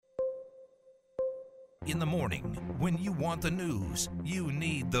in the morning. When you want the news, you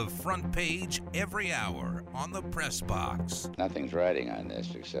need the front page every hour on the Press Box. Nothing's riding on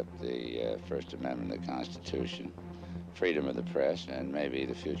this except the First Amendment of the Constitution, freedom of the press, and maybe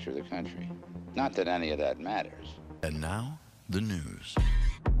the future of the country. Not that any of that matters. And now, the news.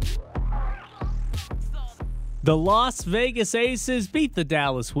 The Las Vegas Aces beat the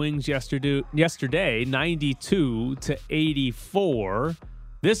Dallas Wings yesterday 92-84.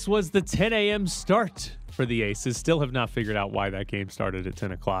 This was the 10 a.m. start for the Aces. Still have not figured out why that game started at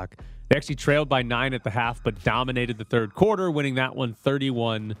 10 o'clock. They actually trailed by 9 at the half, but dominated the third quarter, winning that one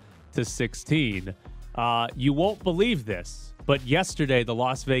 31-16. You won't believe this, but yesterday the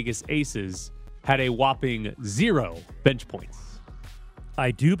Las Vegas Aces had a whopping 0 bench points.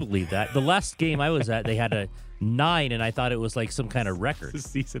 I do believe that. The last game I was at, they had a 9, and I thought it was like some kind of record. It's a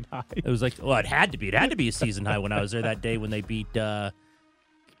season high. It was like, well, it had to be. It had to be a season high when I was there that day when they beat,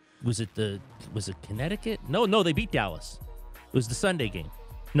 was it Connecticut? No, they beat Dallas. It was the Sunday game.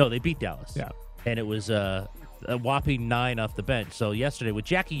 No, they beat Dallas. Yeah. And it was a whopping 9 off the bench. So yesterday, with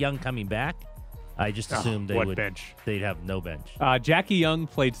Jackie Young coming back, I just assumed they'd have no bench. Jackie Young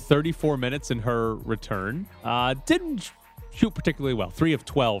played 34 minutes in her return. Didn't shoot particularly well. 3 of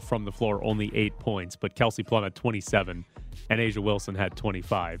 12 from the floor, only 8 points. But Kelsey Plum had 27, and Asia Wilson had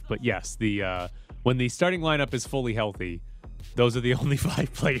 25. But yes, when the starting lineup is fully healthy, those are the only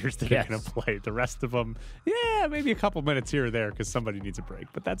 5 players that are going to play. The rest of them, maybe a couple minutes here or there because somebody needs a break.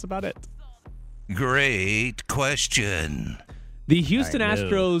 But that's about it. Great question. The Houston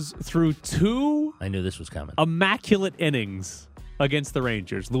Astros threw 2 I knew this was coming. Immaculate innings against the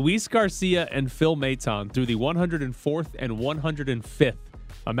Rangers. Luis Garcia and Phil Maton threw the 104th and 105th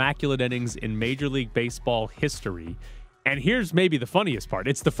immaculate innings in Major League Baseball history. And here's maybe the funniest part.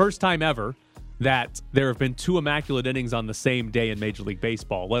 It's the first time ever that there have been 2 immaculate innings on the same day in Major League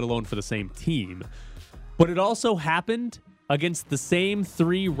Baseball, let alone for the same team. But it also happened against the same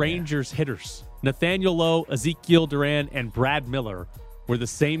 3 Rangers hitters. Nathaniel Lowe, Ezekiel Duran, and Brad Miller were the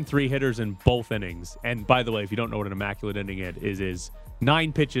same 3 hitters in both innings. And by the way, if you don't know what an immaculate inning is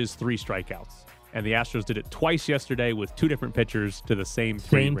 9 pitches, 3 strikeouts. And the Astros did it twice yesterday with 2 different pitchers to the same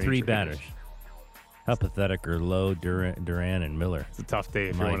 3 3 batters. hitters. How pathetic are Lowe, Duran, and Miller? It's a tough day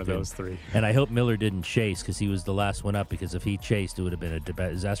if you're one of those 3. And I hope Miller didn't chase because he was the last one up, because if he chased, it would have been a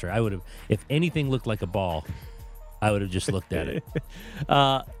disaster. I would have, if anything looked like a ball, I would have just looked at it.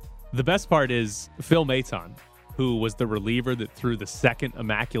 The best part is Phil Maton, who was the reliever that threw the second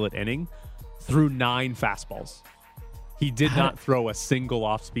immaculate inning, threw 9 fastballs. He did not throw a single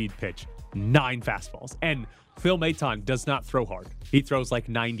off-speed pitch. 9 fastballs. And Phil Maton does not throw hard. He throws like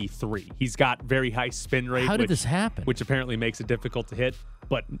 93. He's got very high spin rate. How did this happen? Which apparently makes it difficult to hit.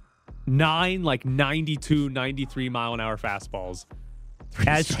 But 9, like 92, 93 mile-an-hour fastballs. 3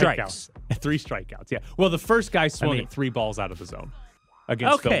 As strikes. 3 strikeouts, yeah. Well, the first guy swung at 3 balls out of the zone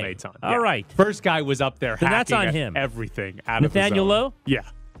against Phil Maton. All right. First guy was up there then hacking that's on at him. Everything out of the zone. Nathaniel Lowe? Yeah.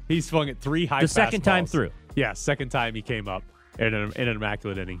 He swung at 3 high fastballs. The second time through. Yeah, second time he came up in an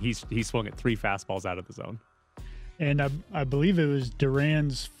immaculate inning. He swung at 3 fastballs out of the zone. And I believe it was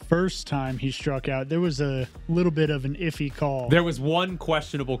Duran's first time he struck out. There was a little bit of an iffy call. There was one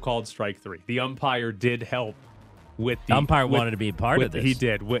questionable called strike 3. The umpire did help with the umpire wanted to be a part of this. He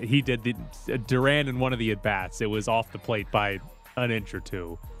did. He did. Duran in one of the at-bats, it was off the plate by an inch or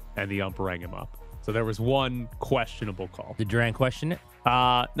 2, and the ump rang him up. So there was one questionable call. Did Duran question it?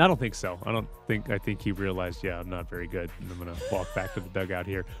 I don't think so. I think he realized, I'm not very good, and I'm going to walk back to the dugout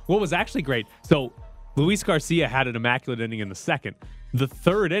here. What was actually great, so Luis Garcia had an immaculate inning in the second. The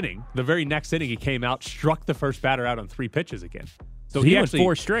third inning, the very next inning, he came out, struck the first batter out on 3 pitches again. So he went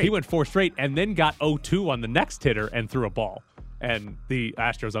 4 straight. He went 4 straight and then got 0-2 on the next hitter and threw a ball. And the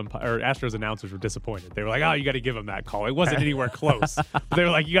Astros announcers were disappointed. They were like, you got to give him that call. It wasn't anywhere close. But they were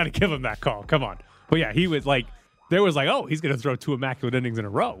like, you got to give him that call. Come on. But yeah, he was like, there was like, he's going to throw 2 immaculate innings in a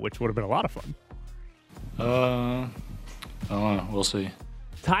row, which would have been a lot of fun. We'll see.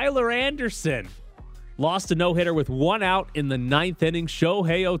 Tyler Anderson lost a no-hitter with 1 out in the 9th inning.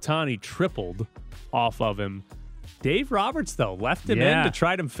 Shohei Ohtani tripled off of him. Dave Roberts, though, left him in to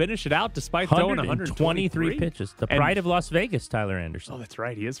try to finish it out despite throwing 123 pitches. The pride of Las Vegas, Tyler Anderson. Oh, that's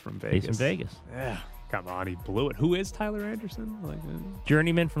right. He is from Vegas. He's from Vegas. Yeah. Come on, he blew it. Who is Tyler Anderson?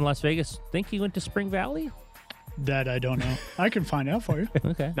 Journeyman from Las Vegas. Think he went to Spring Valley? That I don't know. I can find out for you.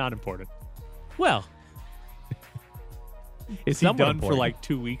 Okay. Not important. Well. Is he done for like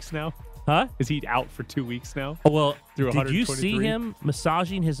 2 weeks now? Huh? Is he out for 2 weeks now? Oh, well, did you see him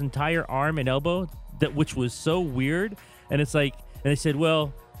massaging his entire arm and elbow, which was so weird? And it's like, and they said,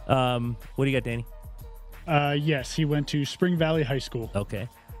 well, what do you got, Danny? Yes, he went to Spring Valley High School. Okay.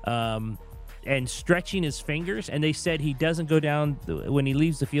 and stretching his fingers, and they said he doesn't go down when he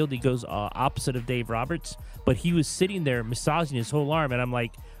leaves the field. He goes opposite of Dave Roberts, but he was sitting there massaging his whole arm, and I'm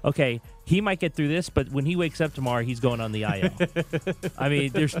like, okay, he might get through this, but when he wakes up tomorrow, he's going on the IL. I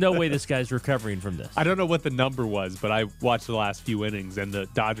mean, there's no way this guy's recovering from this. I don't know what the number was, but I watched the last few innings, and the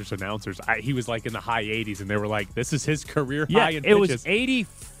Dodgers announcers, he was like in the high 80s, and they were like, this is his career high in it pitches. was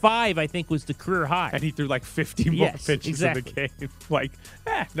 85, I think, was the career high. And he threw like 50 more pitches in the game. Like,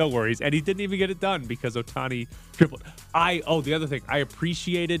 no worries. And he didn't even get it done because Ohtani tripled. The other thing, I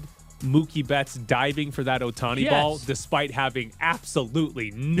appreciated Mookie Betts diving for that Ohtani ball despite having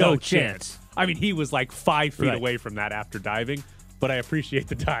absolutely no chance. I mean, he was like 5 feet away from that after diving, but I appreciate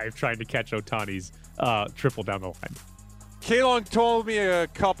the dive trying to catch Ohtani's triple down the line. Kalong told me a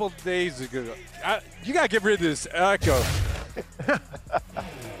couple days ago, you got to get rid of this echo. I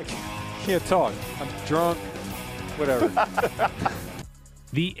can't talk. I'm drunk. Whatever.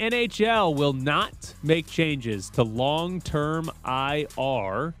 The NHL will not make changes to long-term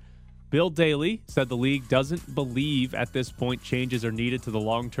IR. Bill Daly said the league doesn't believe at this point changes are needed to the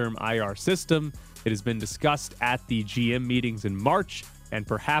long-term IR system. It has been discussed at the GM meetings in March, and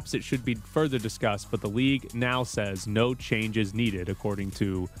perhaps it should be further discussed, but the league now says no changes needed, according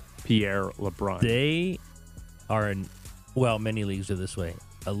to Pierre LeBrun. They are many leagues are this way.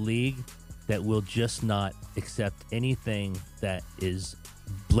 A league that will just not accept anything that is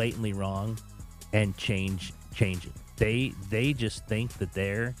blatantly wrong and change it. They just think that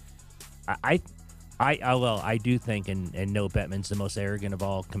they're I do think, and Noah Bettman's the most arrogant of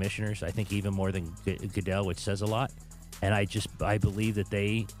all commissioners. I think even more than Goodell, which says a lot. And I believe that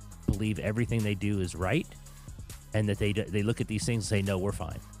they believe everything they do is right, and that they look at these things and say, no, we're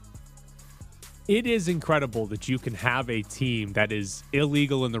fine. It is incredible that you can have a team that is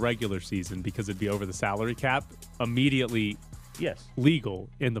illegal in the regular season because it'd be over the salary cap immediately legal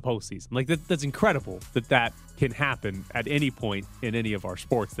in the postseason. Like that's incredible that can happen at any point in any of our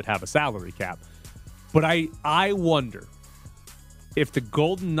sports that have a salary cap. But I wonder if the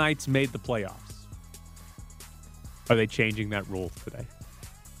Golden Knights made the playoffs, are they changing that rule today?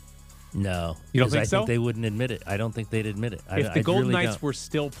 No. You don't think so? I think they wouldn't admit it. I don't think they'd admit it. If the Golden Knights were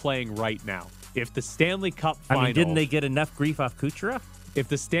still playing right now, if the Stanley Cup final... I mean, didn't they get enough grief off Kucherov? If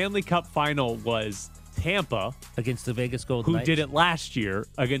the Stanley Cup final was Tampa... against the Vegas Golden Knights? Who did it last year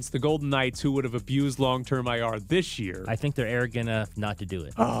against the Golden Knights, who would have abused long-term IR this year... I think they're arrogant enough not to do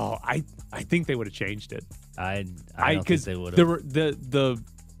it. Oh, I think they would have changed it. I don't think they would have. The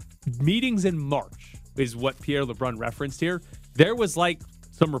meetings in March is what Pierre LeBrun referenced here. There was like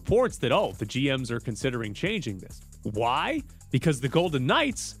some reports that, the GMs are considering changing this. Why? Because the Golden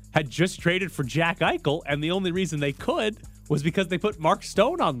Knights had just traded for Jack Eichel, and the only reason they could was because they put Mark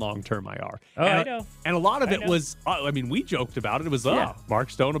Stone on long-term IR. I know. And a lot of it was, we joked about it. It was, Mark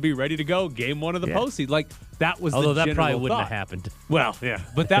Stone will be ready to go game one of the postseason. Like, that was Although the general that probably wouldn't thought. have happened. Well, yeah.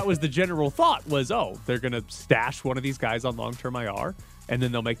 But that was the general thought was, they're going to stash one of these guys on long-term IR, and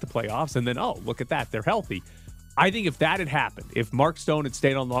then they'll make the playoffs, and then, look at that. They're healthy. I think if that had happened, if Mark Stone had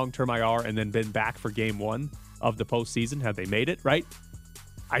stayed on long-term IR and then been back for game one of the postseason, had they made it, right?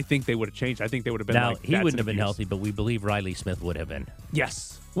 I think they would have changed. I think they would have been he wouldn't have been healthy, but we believe Riley Smith would have been.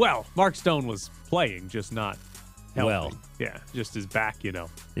 Yes. Well, Mark Stone was playing, just not healthy. Well. Yeah, just his back,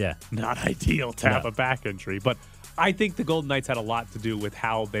 Yeah. not ideal to have a back injury. But I think the Golden Knights had a lot to do with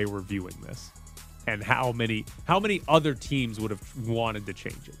how they were viewing this and how many other teams would have wanted to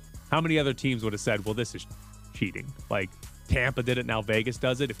change it. How many other teams would have said, well, this is cheating. Like Tampa did it, now Vegas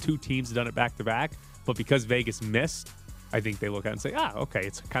does it. If two teams had done it back-to-back, but because Vegas missed, I think they look at it and say, okay,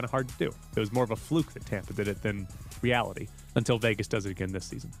 it's kind of hard to do. It was more of a fluke that Tampa did it than reality until Vegas does it again this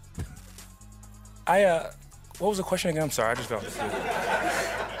season. What was the question again? I'm sorry, I just got confused.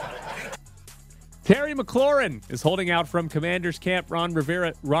 Terry McLaurin is holding out from Commanders camp. Ron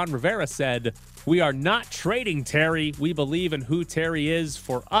Rivera said, "We are not trading Terry. We believe in who Terry is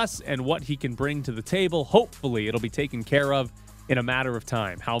for us and what he can bring to the table. Hopefully it'll be taken care of in a matter of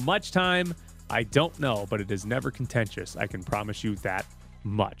time. How much time? I don't know, but it is never contentious. I can promise you that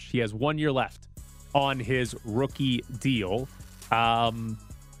much." He has 1 year left on his rookie deal.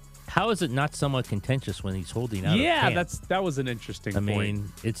 How is it not somewhat contentious when he's holding out? Yeah, that was an interesting point. I mean,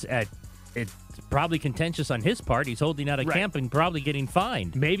 it's probably contentious on his part. He's holding out of camp and probably getting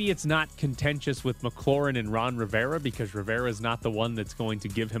fined. Maybe it's not contentious with McLaurin and Ron Rivera because Rivera is not the one that's going to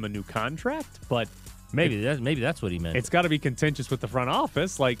give him a new contract, but maybe that's what he meant. It's got to be contentious with the front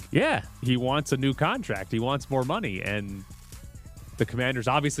office. Like, he wants a new contract. He wants more money, and the Commanders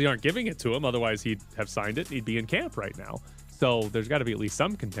obviously aren't giving it to him. Otherwise, he'd have signed it. And he'd be in camp right now. So there's got to be at least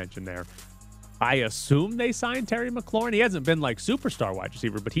some contention there. I assume they signed Terry McLaurin. He hasn't been like superstar wide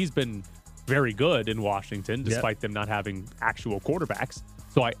receiver, but he's been very good in Washington, despite them not having actual quarterbacks.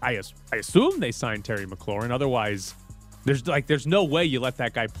 So I assume they signed Terry McLaurin. Otherwise, there's no way you let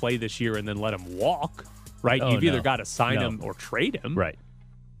that guy play this year and then let him walk, right? You've either got to sign him or trade him. Right.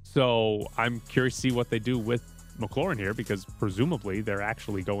 So I'm curious to see what they do with McLaurin here, because presumably they're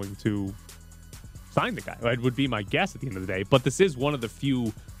actually going to sign the guy. It would be my guess at the end of the day. But this is one of the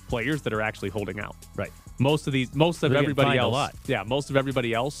few players that are actually holding out. Right. Most of everybody else. A lot. Yeah, most of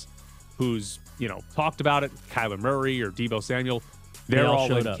everybody else who's, talked about it, Kyler Murray or Deebo Samuel, they're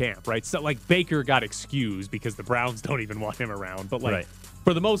all in camp, right? So, Baker got excused because the Browns don't even want him around. But,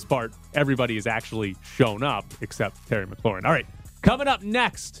 for the most part, everybody has actually shown up except Terry McLaurin. All right, coming up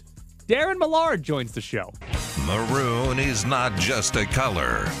next, Darren Millard joins the show. Maroon is not just a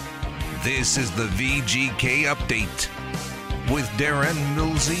color. This is the VGK Update with Darren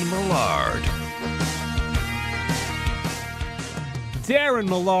Millsy Millard. Darren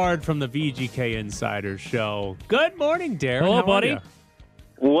Millard from the VGK Insider Show. Good morning, Darren. Hello, How buddy. are you?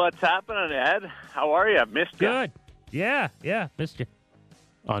 What's happening, Ed? How are you? Missed you. Good. Yeah, missed you.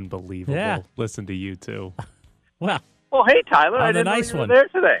 Unbelievable. Yeah. Listen to you two. Well, Oh, hey, Tyler. I the didn't nice know you one. were there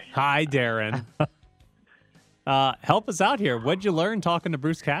today. Hi, Darren. Help us out here. What'd you learn talking to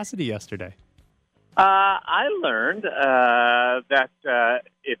Bruce Cassidy yesterday? I learned that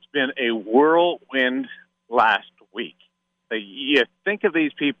it's been a whirlwind last week. You think of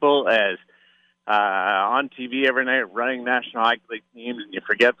these people as on TV every night running National Hockey League teams, and you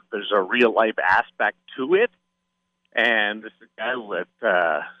forget that there's a real-life aspect to it. And this is a guy with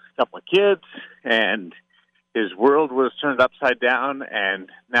a couple of kids, and his world was turned upside down, and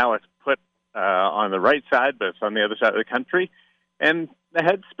now it's put on the right side, but it's on the other side of the country. And the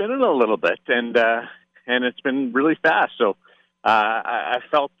head's spinning a little bit, and it's been really fast. So I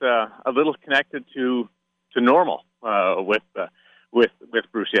felt a little connected to normal with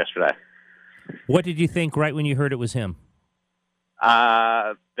Bruce yesterday. what did you think right when you heard it was him?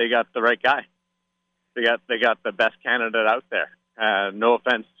 They got the right guy. They got the best candidate out there. No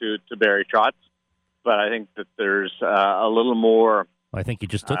offense to Barry Trotz, but I think that there's a little more. I think you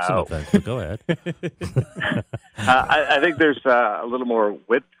just took some offense, but go ahead. I think there's a little more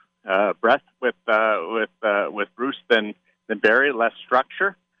width, breadth with Bruce than Barry. Less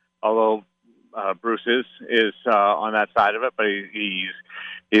structure, although Bruce is on that side of it. But he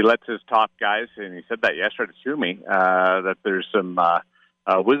lets his top guys, and he said that yesterday to me, that there's some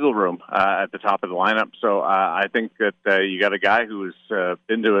wiggle room at the top of the lineup. So I think that you got a guy who's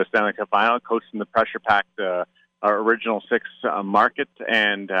been to a Stanley Cup final, coached in the pressure-packed our original six market,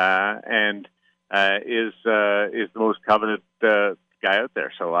 and is the most coveted guy out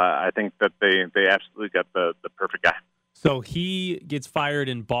there. So I think that they absolutely got the perfect guy. So he gets fired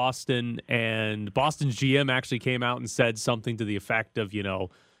in Boston, and Boston's GM actually came out and said something to the effect of,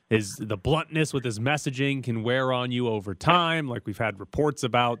 the bluntness with his messaging can wear on you over time. Like we've had reports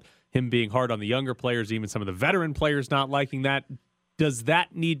about him being hard on the younger players, even some of the veteran players not liking that. Does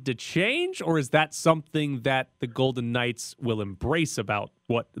that need to change, or is that something that the Golden Knights will embrace about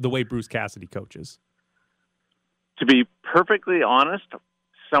the way Bruce Cassidy coaches? To be perfectly honest,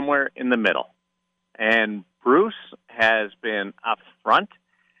 somewhere in the middle. And Bruce has been upfront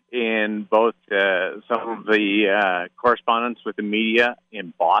in both some of the correspondence with the media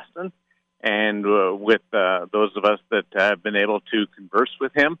in Boston and with those of us that have been able to converse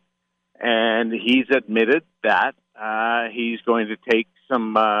with him. And he's admitted that he's going to take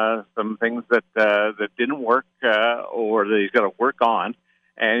some things that didn't work or that he's got to work on,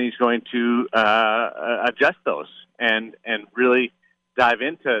 and he's going to adjust those and really dive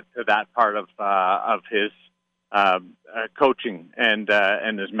into that part of his coaching and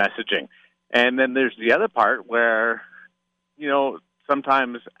his messaging. And then there's the other part where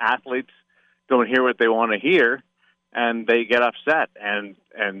sometimes athletes don't hear what they want to hear, and they get upset, and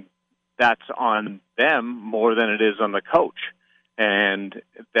that's on them more than it is on the coach. And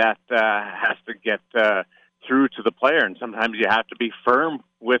that has to get through to the player. And sometimes you have to be firm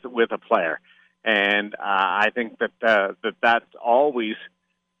with a player. And I think that that's always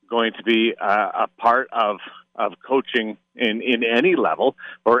going to be a part of coaching in any level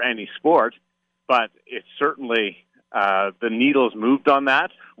or any sport. But it's certainly the needle's moved on that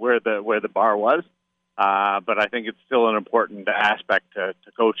where the bar was. But I think it's still an important aspect to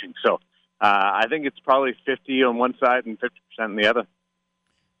coaching. So I think it's probably 50 on one side and 50% on the other.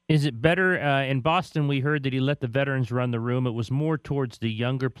 Is it better in Boston? We heard that he let the veterans run the room. It was more towards the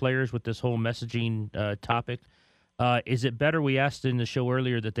younger players with this whole messaging topic. Is it better? We asked in the show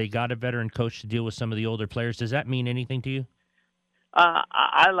earlier that they got a veteran coach to deal with some of the older players. Does that mean anything to you?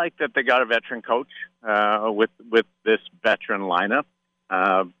 I like that they got a veteran coach with this veteran lineup.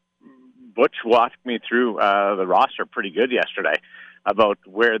 Butch walked me through the roster pretty good yesterday about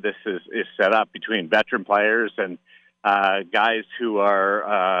where this is set up between veteran players and guys who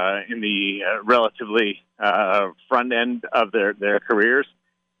are in the relatively front end of their careers,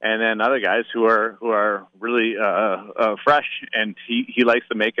 and then other guys who are really fresh. And he likes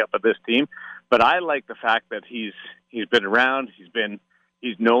the makeup of this team. But I like the fact that he's been around.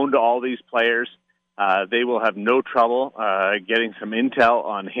 He's known to all these players. They will have no trouble getting some intel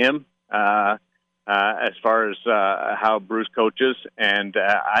on him as far as how Bruce coaches, and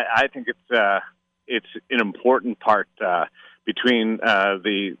I think it's an important part between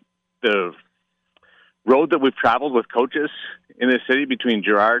the road that we've traveled with coaches in this city between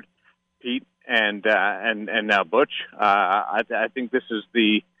Gerard, Pete, and now Butch. I think this is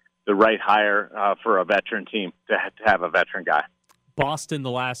the right hire for a veteran team to have a veteran guy. Boston the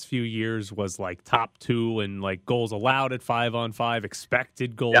last few years was like top 2 in like goals allowed at 5-on-5,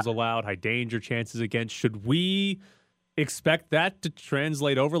 expected goals allowed, high danger chances against. Should we expect that to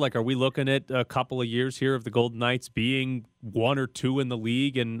translate over? Like, are we looking at a couple of years here of the Golden Knights being 1 or 2 in the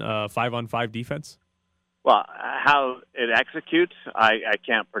league in 5-on-5 defense? Well, how it executes, I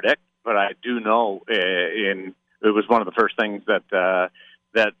can't predict, but I do know it was one of the first things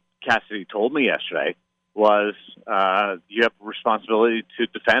that Cassidy told me yesterday was you have a responsibility to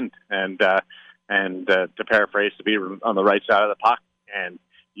defend and to paraphrase, to be on the right side of the puck, and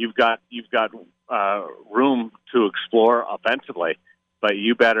you've got room to explore offensively, but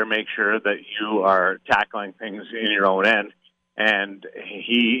you better make sure that you are tackling things in your own end. And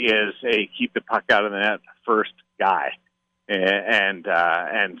he is a keep the puck out of the net first guy, and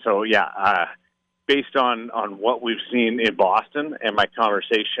so based on what we've seen in Boston and my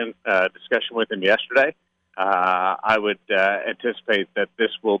discussion with him yesterday, I would anticipate that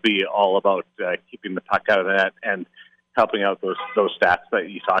this will be all about keeping the puck out of the net and helping out those stats that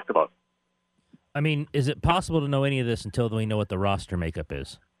you talked about. I mean, is it possible to know any of this until we know what the roster makeup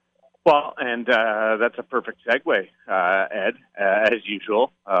is? Well, and that's a perfect segue, Ed, as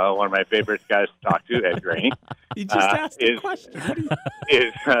usual. One of my favorite guys to talk to, Ed Graney. He just asked the question.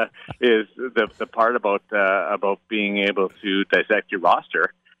 is the part about being able to dissect your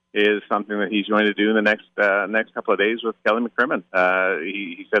roster is something that he's going to do in the next couple of days with Kelly McCrimmon.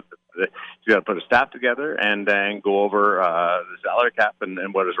 He said that he's got to put a staff together and then go over the salary cap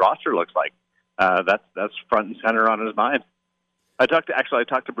and what his roster looks like. That's front and center on his mind. I talked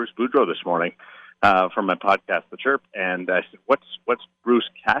to Bruce Boudreau this morning from my podcast, The Chirp, and I said, "What's Bruce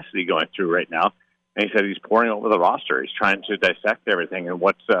Cassidy going through right now?" And he said he's poring over the roster. He's trying to dissect everything and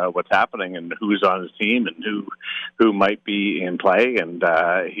what's happening and who's on his team and who might be in play, and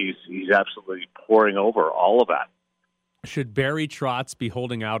he's absolutely poring over all of that. Should Barry Trotz be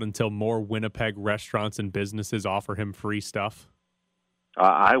holding out until more Winnipeg restaurants and businesses offer him free stuff?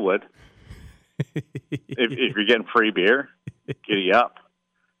 I would. if you're getting free beer, giddy up.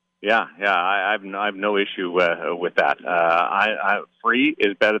 Yeah. I have no issue with that. Free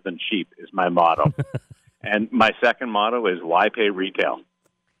is better than cheap is my motto, and my second motto is why pay retail.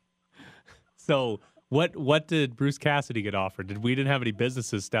 So, what did Bruce Cassidy get offered? We didn't have any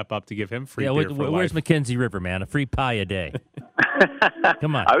businesses step up to give him free beer for where's life? Mackenzie River, man? A free pie a day.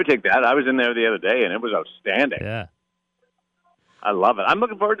 Come on. I would take that. I was in there the other day, and it was outstanding. Yeah. I love it. I'm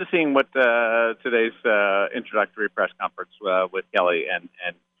looking forward to seeing what today's introductory press conference with Kelly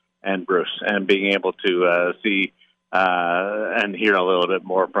and Bruce, and being able to see and hear a little bit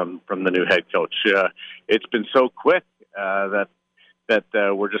more from the new head coach. It's been so quick that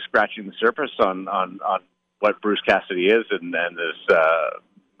we're just scratching the surface on what Bruce Cassidy is and his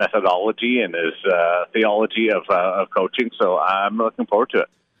methodology and his theology of coaching. So I'm looking forward to it.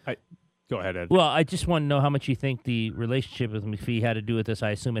 Go ahead, Ed. Well, I just want to know how much you think the relationship with McPhee had to do with this. I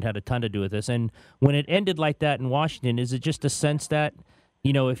assume it had a ton to do with this. And when it ended like that in Washington, is it just a sense that,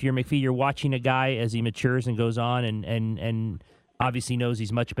 if you're McPhee, you're watching a guy as he matures and goes on and obviously knows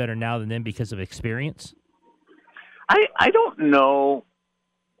he's much better now than then because of experience? I don't know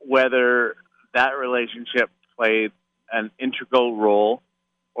whether that relationship played an integral role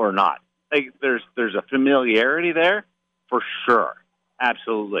or not. Like, there's a familiarity there for sure.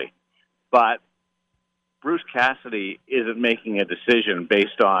 Absolutely. But Bruce Cassidy isn't making a decision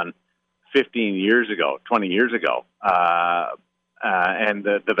based on 15 years ago, 20 years ago. And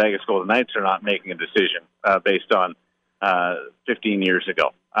the Vegas Golden Knights are not making a decision based on 15 years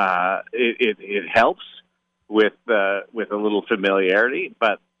ago. It helps with a little familiarity,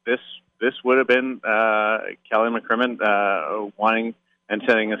 but this would have been Kelly McCrimmon wanting and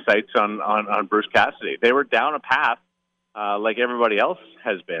setting his sights on Bruce Cassidy. They were down a path like everybody else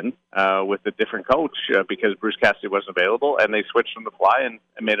has been with a different coach because Bruce Cassidy wasn't available, and they switched on the fly and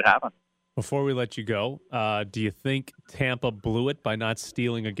made it happen. Before we let you go, do you think Tampa blew it by not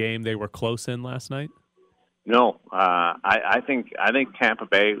stealing a game they were close in last night? No, I think Tampa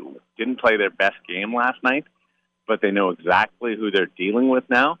Bay didn't play their best game last night, but they know exactly who they're dealing with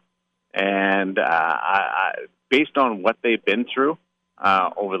now, and based on what they've been through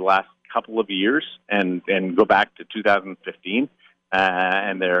over the last couple of years, and go back to 2015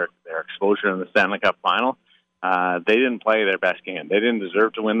 and their exposure in the Stanley Cup final, they didn't play their best game. They didn't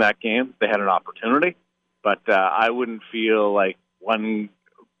deserve to win that game. They had an opportunity, but I wouldn't feel like one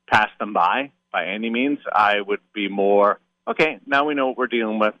passed them by any means. I would be more, okay, now we know what we're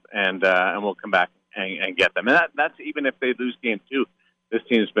dealing with, and we'll come back and get them. And that's even if they lose game 2. This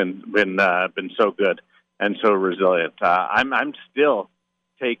team's been so good and so resilient. I'm still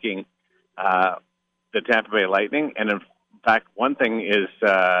taking the Tampa Bay Lightning, and in fact, one thing is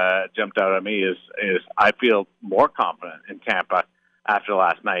jumped out at me is I feel more confident in Tampa after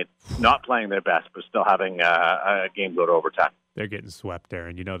last night, not playing their best, but still having a game go to overtime. They're getting swept,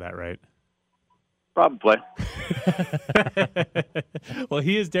 Darren. You know that, right? Probably. Well,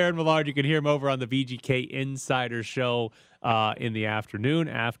 he is Darren Millard. You can hear him over on the VGK Insider Show in the afternoon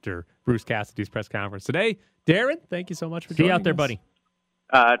after Bruce Cassidy's press conference today. Darren, thank you so much for joining us. See you out there, buddy.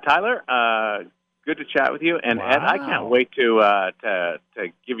 Tyler, good to chat with you. And Wow. Ed, I can't wait to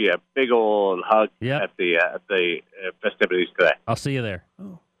give you a big old hug Yep. at the festivities today. I'll see you there.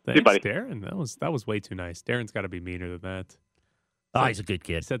 Oh, See you, thanks, buddy. Darren. That was way too nice. Darren's got to be meaner than that. Oh, he's a good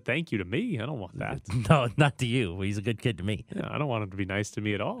He kid. said thank you to me. I don't want that. No, not to you. He's a good kid to me. Yeah, I don't want him to be nice to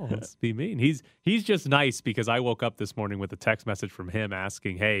me at all. Let's be mean. He's just nice because I woke up this morning with a text message from him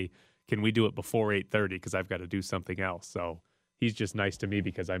asking, "Hey, can we do it before 8:30? Because I've got to do something else." So he's just nice to me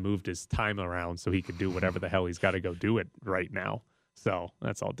because I moved his time around so he could do whatever the hell he's got to go do it right now. So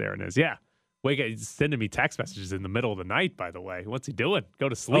that's all Darren is. Yeah. He's sending me text messages in the middle of the night, by the way. What's he doing? Go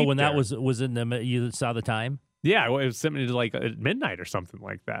to sleep. Oh, when that Darren. was in the you saw the time? Yeah, it was something to like at midnight or something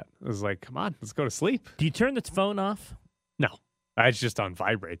like that. It was like, come on, let's go to sleep. Do you turn the phone off? No. It's just on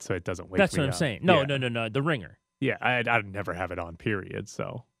vibrate, so it doesn't wake me up. That's what I'm saying. No, Yeah. no. The ringer. Yeah, I'd never have it on, period.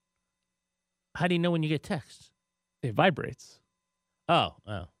 So How do you know when you get texts? it vibrates. Oh,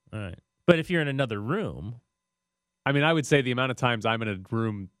 all right. But if you're in another room, I mean, I would say the amount of times I'm in a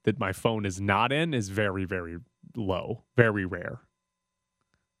room that my phone is not in is very, very low, very rare.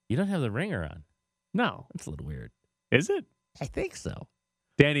 you don't have the ringer on. No. That's a little weird. Is it? I think so.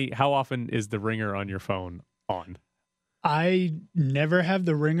 Danny, how often is the ringer on your phone on? I never have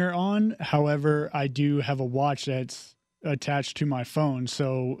the ringer on. However, I do have a watch that's attached to my phone.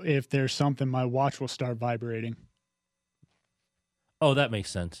 So if there's something, my watch will start vibrating. Oh, that makes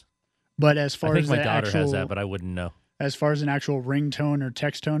sense. But as I far think as my the daughter actual, has that, but I wouldn't know. as far as an actual ringtone or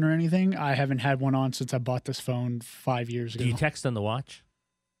text tone or anything, I haven't had one on since I bought this phone 5 years ago. Do you text on the watch?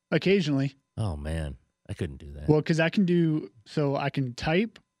 Occasionally. Oh, man. I couldn't do that. Well, because I can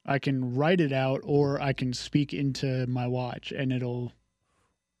type, I can write it out, or I can speak into my watch, and it'll,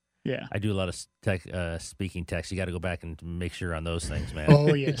 yeah. I do a lot of speaking text. You got to go back and make sure on those things, man.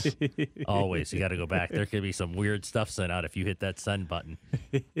 Oh, yes. Always. You got to go back. There could be some weird stuff sent out if you hit that send button.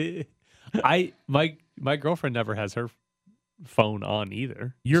 My girlfriend never has her phone on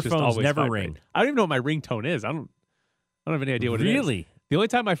either. Your It's just phones always never vibrate. ring. I don't even know what my ringtone is. I don't have any idea what it is. Really? The only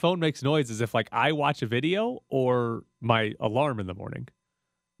time my phone makes noise is if like I watch a video or my alarm in the morning.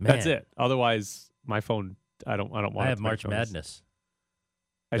 Man, That's it. Otherwise, my phone I don't want. I it have to make March noise. Madness.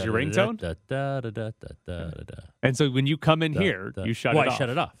 as your ringtone. Da-da-da-da-da-da-da. And so when you come in here, you shut Well, it I off. shut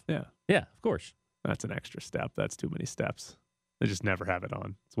it off. Yeah, Yeah, of course. that's an extra step. That's too many steps. They just never have it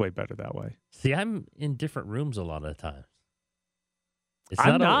on. It's way better that way. See, I'm in different rooms a lot of the time. It's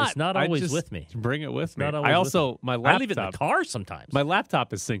I'm not. It's not I always just with me. Bring it with me. not always I with also my laptop. I leave it in the car sometimes. My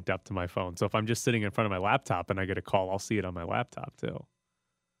laptop is synced up to my phone, so if I'm just sitting in front of my laptop and I get a call, I'll see it on my laptop too.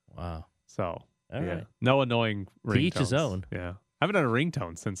 Wow. So All yeah, right. no annoying ringtones. To each his own. Yeah, I haven't done a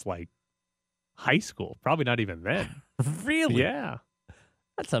ringtone since like high school. Probably not even then. Really? Yeah,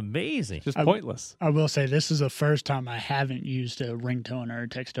 That's amazing. just I- pointless. I will say this is the first time I haven't used a ringtone or a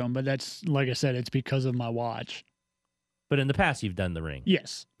text tone, but that's, like I said, it's because of my watch. But in the past, you've done the ring.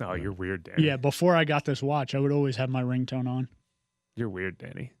 Yes. No, you're weird, Danny. Yeah, before I got this watch, I would always have my ringtone on. You're weird,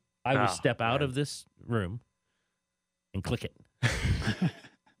 Danny. I would Oh, step out man. of this room and click it.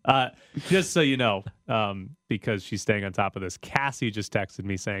 Just so you know, because she's staying on top of this, Cassie just texted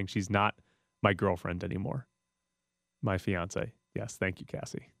me saying she's not my girlfriend anymore. My fiance. Yes, thank you,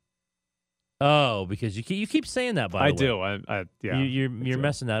 Cassie. Oh, because you keep saying that. By the way, do. Yeah. You're do.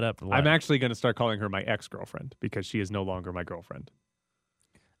 messing that up. A lot. I'm actually going to start calling her my ex-girlfriend because she is no longer my girlfriend.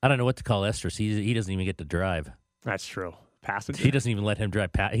 I don't know what to call Esdras. He doesn't even get to drive. That's true. passenger. He doesn't even let him drive.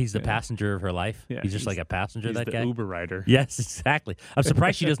 He's the passenger of her life. Yeah, he's just like a passenger, he's that the guy. Uber rider. Yes, exactly. I'm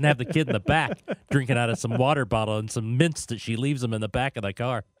surprised she doesn't have the kid in the back drinking out of some water bottle and some mints that she leaves him in the back of the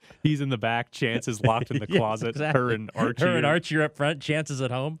car. He's in the back. Chance is locked in the Yes, closet. exactly. Her and Archie. Her and Archie are up front. Chances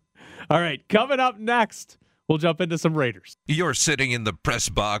at home. All right, coming up next, we'll jump into some Raiders. You're sitting in the press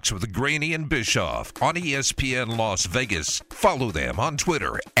box with Graney and Bischoff on ESPN Las Vegas. Follow them on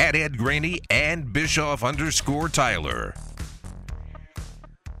Twitter at Ed Graney and Bischoff_Tyler.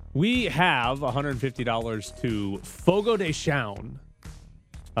 We have $150 to Fogo de Chão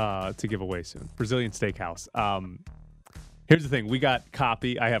to give away soon. Brazilian Steakhouse. Here's the thing. We got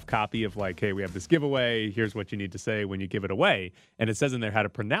copy. I have copy of like, hey, we have this giveaway. Here's what you need to say when you give it away. And it says in there how to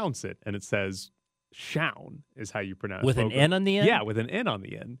pronounce it. And it says Chão is how you pronounce it. With an N on the end? Yeah, with an N on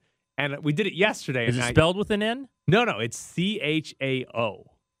the end. And we did it yesterday. Is it spelled with an N? No, it's CHAO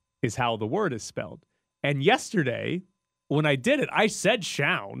is how the word is spelled. And yesterday, when I did it, I said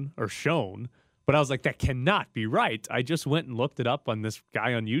Chão or Shown, but I was like, that cannot be right. I just went and looked it up on this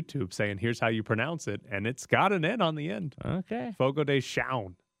guy on YouTube saying, here's how you pronounce it. And it's got an N on the end. Okay. Fogo de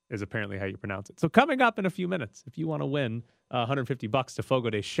Chão is apparently how you pronounce it. So coming up in a few minutes, if you want to win $150 to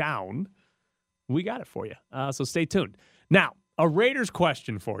Fogo de Chão, we got it for you. So stay tuned. Now, a Raiders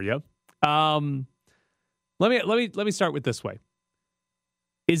question for you. Let me start with this way.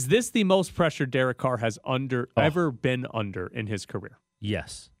 Is this the most pressure Derek Carr has ever been under in his career?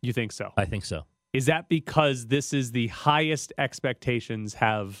 Yes. You think so? I think so. Is that because this is the highest expectations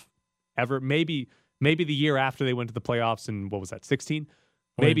have ever? Maybe the year after they went to the playoffs in, what was that, 16?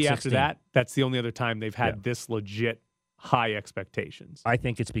 Maybe after that, that's the only other time they've had this legit high expectations. I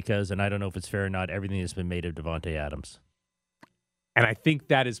think it's because, and I don't know if it's fair or not, everything has been made of Davante Adams. And I think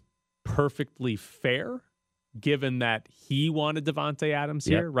that is perfectly fair, given that he wanted Davante Adams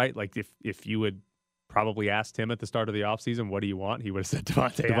here, right? Like if you had probably asked him at the start of the offseason, what do you want? He would have said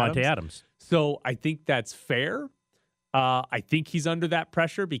Davante Adams. So I think that's fair. I think he's under that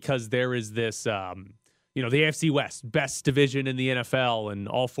pressure because there is this, the AFC West, best division in the NFL, and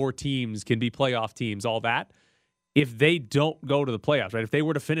all four teams can be playoff teams, all that. If they don't go to the playoffs, right? If they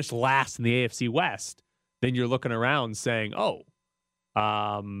were to finish last in the AFC West, then you're looking around saying,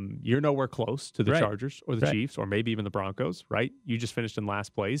 you're nowhere close to the Chargers or the Chiefs or maybe even the Broncos, right? You just finished in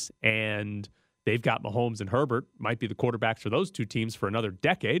last place, and they've got Mahomes and Herbert, might be the quarterbacks for those two teams for another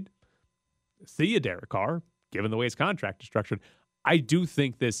decade. See you, Derek Carr, given the way his contract is structured. I do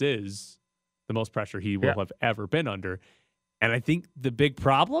think this is the most pressure he will have ever been under. And I think the big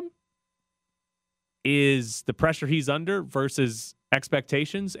problem is the pressure he's under versus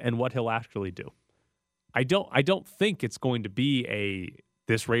expectations and what he'll actually do. I don't think it's going to be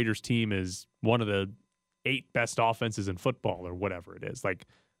this Raiders team is one of the 8 best offenses in football or whatever it is. Like,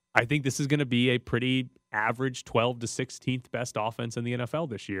 I think this is going to be a pretty average 12th to 16th best offense in the NFL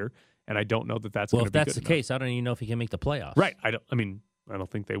this year, and I don't know that that's going to be good. Well, if that's the case, I don't even know if he can make the playoffs. Right. I don't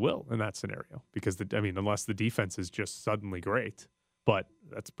think they will in that scenario because unless the defense is just suddenly great. But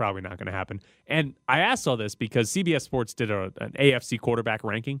that's probably not going to happen. And I asked all this because CBS Sports did an AFC quarterback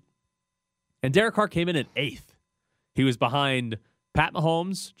ranking, and Derek Carr came in at 8th. He was behind Pat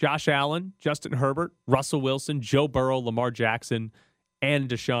Mahomes, Josh Allen, Justin Herbert, Russell Wilson, Joe Burrow, Lamar Jackson, and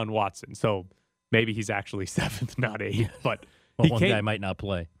Deshaun Watson. So maybe he's actually 7th, not 8th. But one guy might not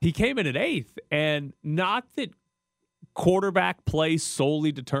play. He came in at 8th, and not that quarterback play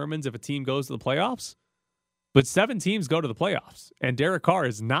solely determines if a team goes to the playoffs, but 7 teams go to the playoffs, and Derek Carr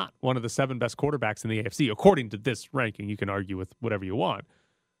is not one of the 7 best quarterbacks in the AFC, according to this ranking. You can argue with whatever you want.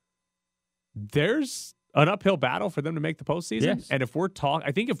 There's an uphill battle for them to make the postseason. Yes. And if we're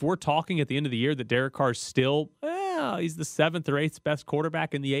talking at the end of the year that Derek Carr's still, he's the 7th or 8th best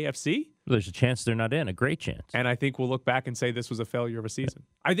quarterback in the AFC. There's a chance they're not in, a great chance. And I think we'll look back and say this was a failure of a season.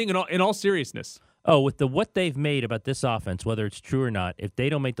 I think in all seriousness. With what they've made about this offense, whether it's true or not, if they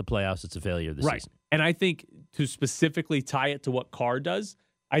don't make the playoffs, it's a failure of the season. And I think to specifically tie it to what Carr does,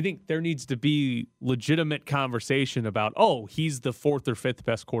 I think there needs to be legitimate conversation about, he's the 4th or 5th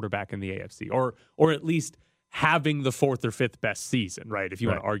best quarterback in the AFC, or at least having the 4th or 5th best season, right? If you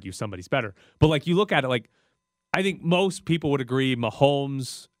want to argue somebody's better. But like you look at it, I think most people would agree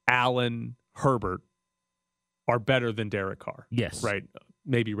Mahomes, Allen, Herbert are better than Derek Carr. Yes. Right?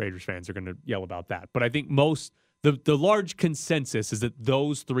 Maybe Raiders fans are going to yell about that. But I think the large consensus is that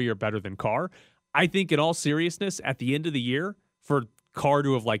those 3 are better than Carr. I think in all seriousness, at the end of the year, for Carr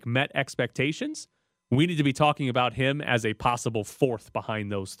to have met expectations, we need to be talking about him as a possible 4th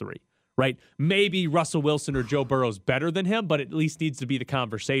behind those 3, right? Maybe Russell Wilson or Joe Burrow's better than him, but at least needs to be the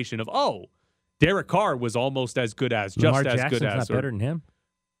conversation of, Derek Carr was almost as good as, Lamar Jackson's not better than him.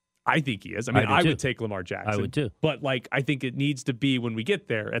 I think he is. I mean, I do I too. would take Lamar Jackson. I would too. But like, I think it needs to be when we get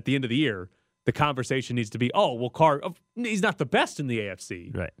there at the end of the year. The conversation needs to be, oh, well, Carr, he's not the best in the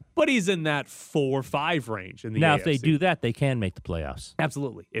AFC, Right. but he's in that 4-5 range in the Now, AFC. if they do that, they can make the playoffs.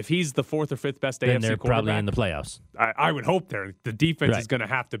 Absolutely. If he's the 4th or 5th best Then AFC they're probably quarterback, in the playoffs. I would hope there. The defense is Right. going to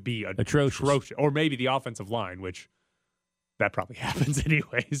have to be Atrocious. or maybe the offensive line, which that probably happens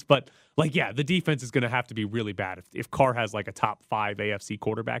anyways. But like, yeah, the defense is going to have to be really bad. If Carr has like a top 5 AFC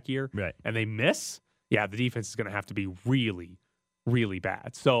quarterback year, Right. and they miss, yeah, the defense is going to have to be really, really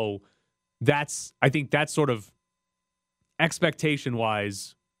bad. So I think that's sort of expectation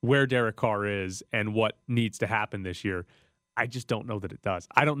wise where Derek Carr is and what needs to happen this year. I just don't know that it does.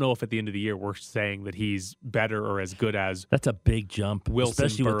 I don't know if at the end of the year we're saying that he's better or as good as That's a big jump, Wilson,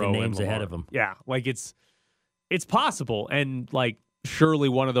 especially with the Burrow, names and ahead Lamar. of him. Yeah, like it's possible, and like surely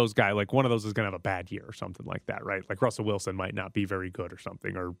one of those guys, like one of those is going to have a bad year or something like that, right? Like Russell Wilson might not be very good or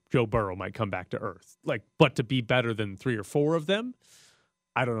something, or Joe Burrow might come back to earth. Like, but to be better than 3 or 4 of them,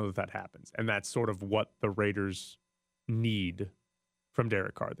 I don't know that happens, and that's sort of what the Raiders need from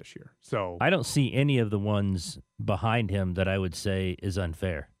Derek Carr this year. So I don't see any of the ones behind him that I would say is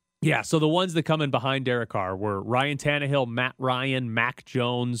unfair. yeah, so the ones that come in behind Derek Carr were Ryan Tannehill, Matt Ryan, Mac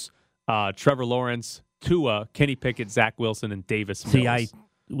Jones, Trevor Lawrence, Tua, Kenny Pickett, Zach Wilson, and Davis Mills. See, I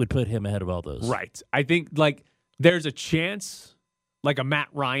would put him ahead of all those. Right. I think like there's a chance like a Matt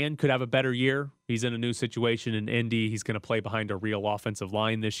Ryan could have a better year. He's in a new situation in Indy. He's going to play behind a real offensive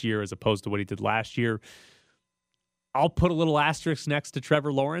line this year as opposed to what he did last year. I'll put a little asterisk next to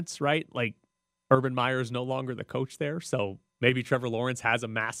Trevor Lawrence, right? Like Urban Meyer is no longer the coach there. So maybe Trevor Lawrence has a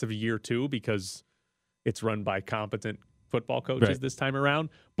massive year too because it's run by competent football coaches this time around.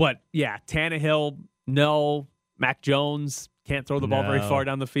 But yeah, Tannehill, no. Mac Jones can't throw the ball very far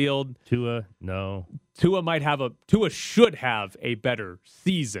down the field. Tua, no. Tua should have a better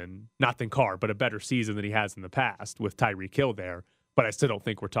season, not than Carr, but a better season than he has in the past with Tyreek Hill there. But I still don't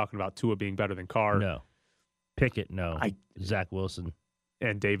think we're talking about Tua being better than Carr. No. Pickett, no. Zach Wilson.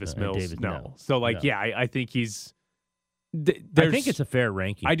 And Davis Mills, Davis, no. So, like, no. yeah, I think he's I think it's a fair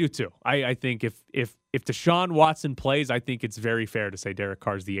ranking. I do, too. I think if Deshaun Watson plays, I think it's very fair to say Derek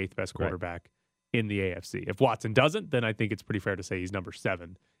Carr's the 8th best quarterback in the AFC. If Watson doesn't, then I think it's pretty fair to say he's number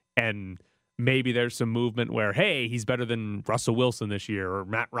 7. And maybe there's some movement where, hey, he's better than Russell Wilson this year, or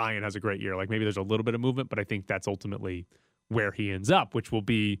Matt Ryan has a great year. Like maybe there's a little bit of movement, but I think that's ultimately where he ends up, which will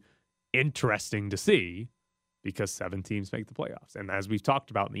be interesting to see because 7 teams make the playoffs. And as we've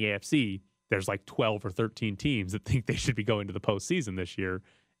talked about in the AFC, there's like 12 or 13 teams that think they should be going to the postseason this year.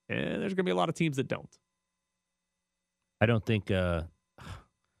 And there's going to be a lot of teams that don't. I don't think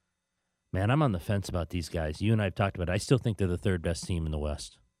man, I'm on the fence about these guys. You and I have talked about it. I still think they're the 3rd best team in the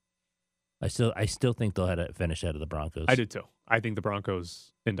West. I still think they'll finish ahead of the Broncos. I do too. I think the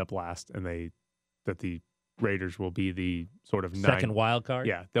Broncos end up last, and that the Raiders will be the sort of second wild card.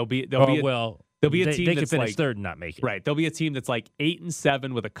 Yeah, they'll be a they team can that's finish like 3rd and not make it. Right, they'll be a team that's like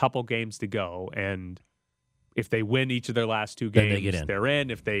 8-7 with a couple games to go, and if they win each of their last 2 Then games, they get in. they're in.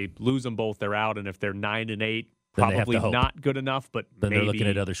 If they lose them both, they're out. And if they're 9-8, Then they have probably to hope. not good enough. But Then maybe, they're looking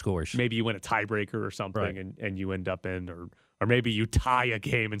at other scores. Maybe you win a tiebreaker or something, Right. and you end up in, or maybe you tie a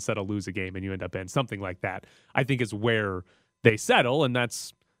game instead of lose a game, and you end up in something like that. I think is where they settle, and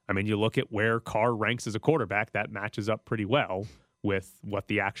that's. I mean, you look at where Carr ranks as a quarterback, that matches up pretty well with what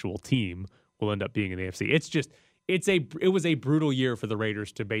the actual team will end up being in the AFC. It's just. It was a brutal year for the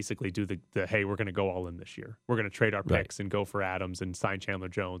Raiders to basically do the hey, we're going to go all in this year. We're going to trade our picks and go for Adams and sign Chandler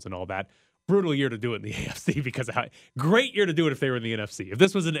Jones and all that. Brutal year to do it in the AFC because great year to do it if they were in the NFC. If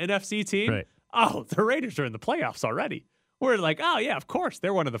this was an NFC team, the Raiders are in the playoffs already. We're like, oh yeah, of course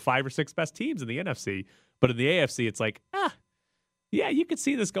they're one of the 5 or 6 best teams in the NFC. But in the AFC, it's like, yeah, you could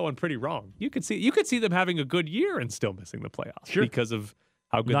see this going pretty wrong. You could see them having a good year and still missing the playoffs because of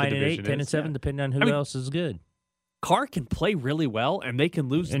how good the division 9-8, 10-7, is. depending on who else is good. Carr can play really well, and they can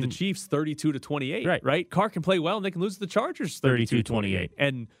lose to the Chiefs 32-28. Right? Carr can play well, and they can lose to the Chargers 32-28.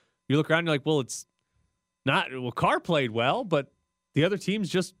 And you look around, and you're like, well, it's not. Well, Carr played well, but the other team's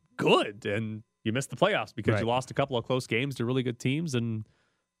just good, and you missed the playoffs because you lost a couple of close games to really good teams, and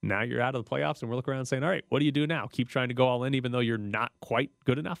now you're out of the playoffs. And we're looking around saying, all right, what do you do now? Keep trying to go all in, even though you're not quite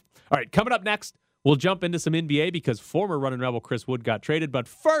good enough. All right, coming up next, we'll jump into some NBA because former Running Rebel Chris Wood got traded, but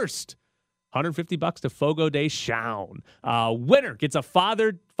first. $150 to Fogo de Chão. Winner gets a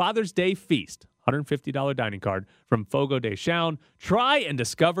Father's Day feast. $150 dining card from Fogo de Chão. Try and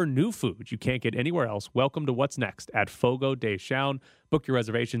discover new foods you can't get anywhere else. Welcome to What's Next at Fogo de Chão. Book your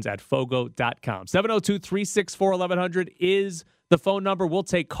reservations at fogo.com. 702-364-1100 is the phone number. We'll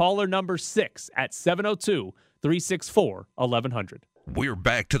take caller number 6 at 702-364-1100. We're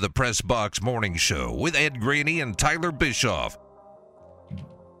back to the Press Box Morning Show with Ed Graney and Tyler Bischoff.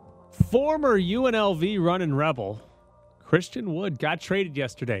 Former UNLV running rebel Christian Wood got traded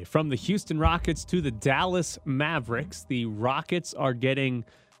yesterday from the Houston Rockets to the Dallas Mavericks. The Rockets are getting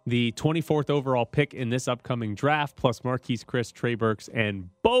the 24th overall pick in this upcoming draft, plus Marquise Chris, Trey Burks, and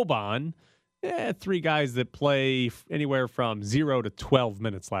Boban. Three guys that play anywhere from 0 to 12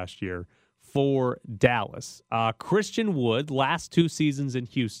 minutes last year for Dallas. Christian Wood, last 2 seasons in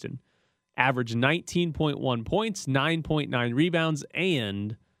Houston, averaged 19.1 points, 9.9 rebounds,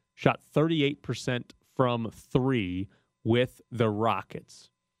 and shot 38% from 3 with the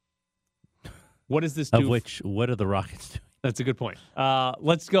Rockets. What does this do? What are the Rockets doing? That's a good point.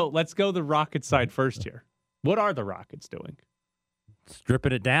 Let's go the Rockets side first here. What are the Rockets doing?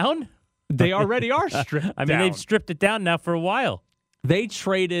 Stripping it down? They already are stripped I mean, they've stripped it down now for a while. They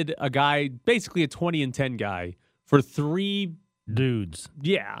traded a guy, basically a 20-10 guy, for 3 dudes.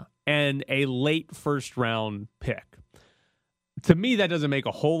 Yeah, and a late first-round pick. To me, that doesn't make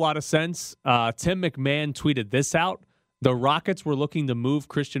a whole lot of sense. Tim McMahon tweeted this out. The Rockets were looking to move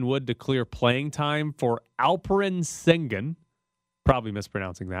Christian Wood to clear playing time for Alperen Sengun, probably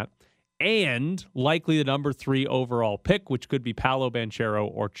mispronouncing that, and likely the number 3 overall pick, which could be Paolo Banchero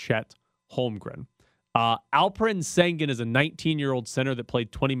or Chet Holmgren. Alperen Sengun is a 19-year-old center that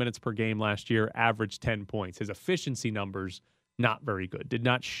played 20 minutes per game last year, averaged 10 points. His efficiency numbers, not very good. Did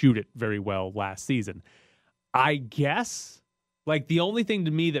not shoot it very well last season. I guess, the only thing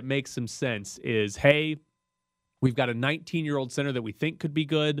to me that makes some sense is, hey, we've got a 19-year-old center that we think could be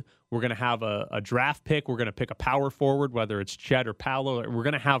good. We're going to have a draft pick. We're going to pick a power forward, whether it's Chet or Paolo. We're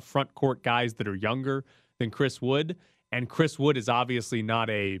going to have front court guys that are younger than Chris Wood. And Chris Wood is obviously not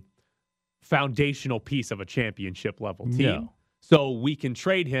a foundational piece of a championship level team. No. So we can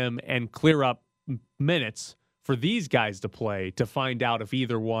trade him and clear up minutes for these guys to play to find out if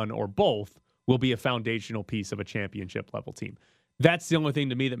either one or both will be a foundational piece of a championship level team. That's the only thing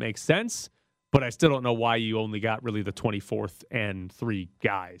to me that makes sense. But I still don't know why you only got really the 24th and 3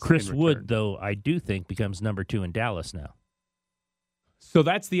 guys. Chris Wood, though, I do think becomes number 2 in Dallas now. So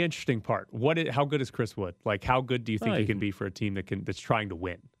that's the interesting part. How good is Chris Wood? How good do you think he can be for a team that's trying to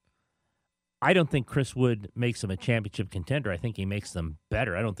win? I don't think Chris Wood makes them a championship contender. I think he makes them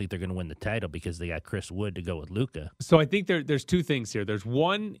better. I don't think they're going to win the title because they got Chris Wood to go with Luka. So I think there's 2 things here. There's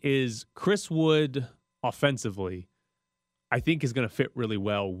one is Chris Wood offensively, I think is going to fit really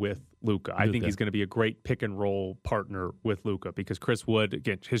well with Luka. I think he's going to be a great pick and roll partner with Luka because Chris Wood,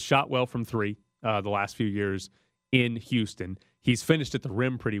 again, has shot well from 3 the last few years in Houston. He's finished at the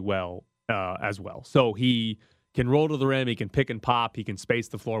rim pretty well as well. So he can roll to the rim, he can pick and pop, he can space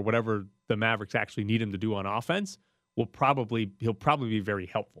the floor, whatever the Mavericks actually need him to do on offense, he'll probably be very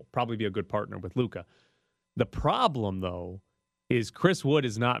helpful, probably be a good partner with Luka. The problem, though, is Chris Wood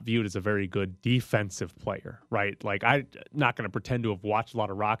is not viewed as a very good defensive player, right? I'm not going to pretend to have watched a lot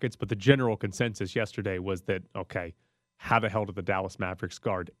of Rockets, but the general consensus yesterday was that, okay, how the hell did the Dallas Mavericks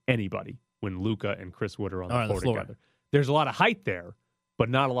guard anybody when Luka and Chris Wood are on the floor together? There's a lot of height there, but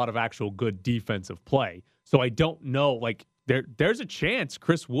not a lot of actual good defensive play. So I don't know, there's a chance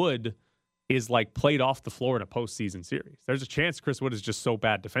Chris Wood is played off the floor in a postseason series. There's a chance Chris Wood is just so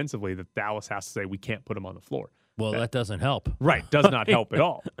bad defensively that Dallas has to say we can't put him on the floor. Well, that doesn't help. Right, does not help at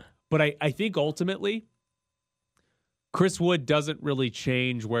all. But I think ultimately, Chris Wood doesn't really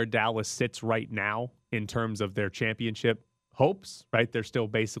change where Dallas sits right now in terms of their championship hopes, right? They're still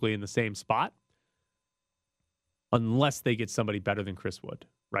basically in the same spot unless they get somebody better than Chris Wood,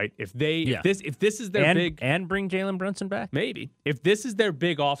 right? If this is their big... And bring Jalen Brunson back? Maybe. If this is their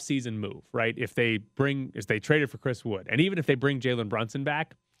big offseason move, right? If they traded for Chris Wood, and even if they bring Jalen Brunson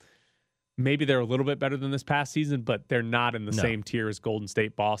back, maybe they're a little bit better than this past season, but they're not in the same tier as Golden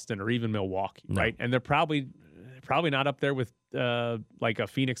State, Boston, or even Milwaukee, right? And they're probably not up there with a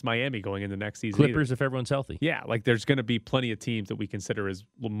Phoenix, Miami going into next season. Clippers either. If everyone's healthy. Yeah, there's going to be plenty of teams that we consider as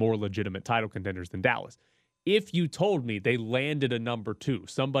more legitimate title contenders than Dallas. If you told me they landed a number 2,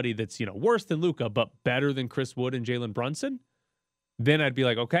 somebody that's worse than Luka but better than Chris Wood and Jalen Brunson, then I'd be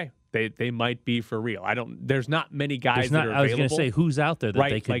like, okay, they might be for real. There's not many guys that are available. I was going to say, who's out there that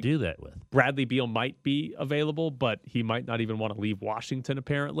they could do that with? Bradley Beal might be available, but he might not even want to leave Washington,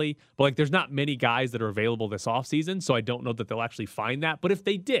 apparently. But there's not many guys that are available this offseason, so I don't know that they'll actually find that. But if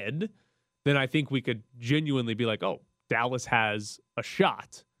they did, then I think we could genuinely be like, oh, Dallas has a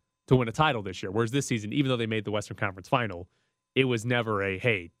shot to win a title this year. Whereas this season, even though they made the Western Conference Final, it was never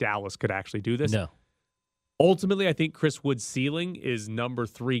hey, Dallas could actually do this. No. Ultimately, I think Chris Wood's ceiling is number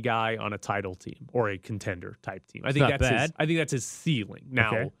 3 guy on a title team or a contender type team. I think that's his ceiling.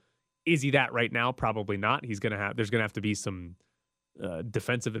 Now, is he that right now? Probably not. There's gonna have to be some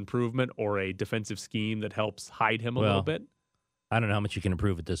defensive improvement or a defensive scheme that helps hide him a little bit. I don't know how much you can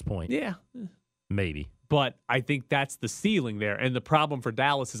improve at this point. Yeah. Maybe. But I think that's the ceiling there. And the problem for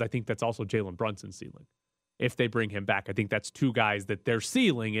Dallas is I think that's also Jalen Brunson's ceiling. If they bring him back, I think that's two guys that their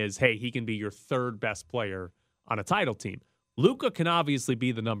ceiling is, hey, he can be your third best player on a title team. Luka can obviously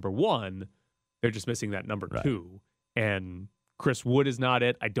be the number one. They're just missing that number two. And Chris Wood is not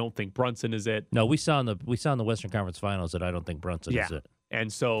it. I don't think Brunson is it. No, we saw in the Western Conference Finals that I don't think Brunson is it.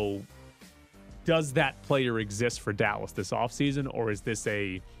 And so does that player exist for Dallas this offseason, or is this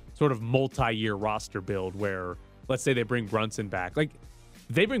a sort of multi-year roster build where, let's say they bring Brunson back. Like,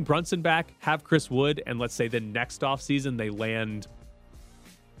 they bring Brunson back, have Chris Wood, and let's say the next offseason they land,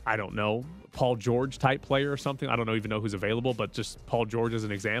 I don't know, Paul George type player or something. I don't even know who's available, but just Paul George as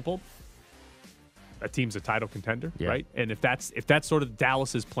an example. A team's a title contender, right? And if that's sort of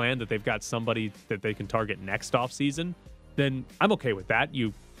Dallas's plan, that they've got somebody that they can target next offseason, then I'm okay with that.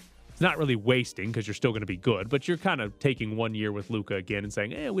 It's not really wasting because you're still going to be good, but you're kind of taking 1 year with Luka again and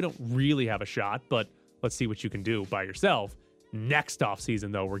saying, we don't really have a shot, but let's see what you can do by yourself. Next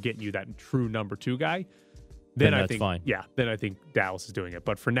offseason, though, we're getting you that true number two guy. Then I think, fine. Yeah, then I think Dallas is doing it.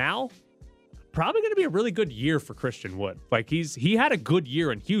 But for now, probably going to be a really good year for Christian Wood. Like he had a good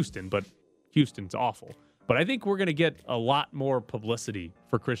year in Houston, but Houston's awful. But I think we're going to get a lot more publicity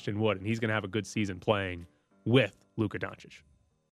for Christian Wood, and he's going to have a good season playing with Luka Doncic.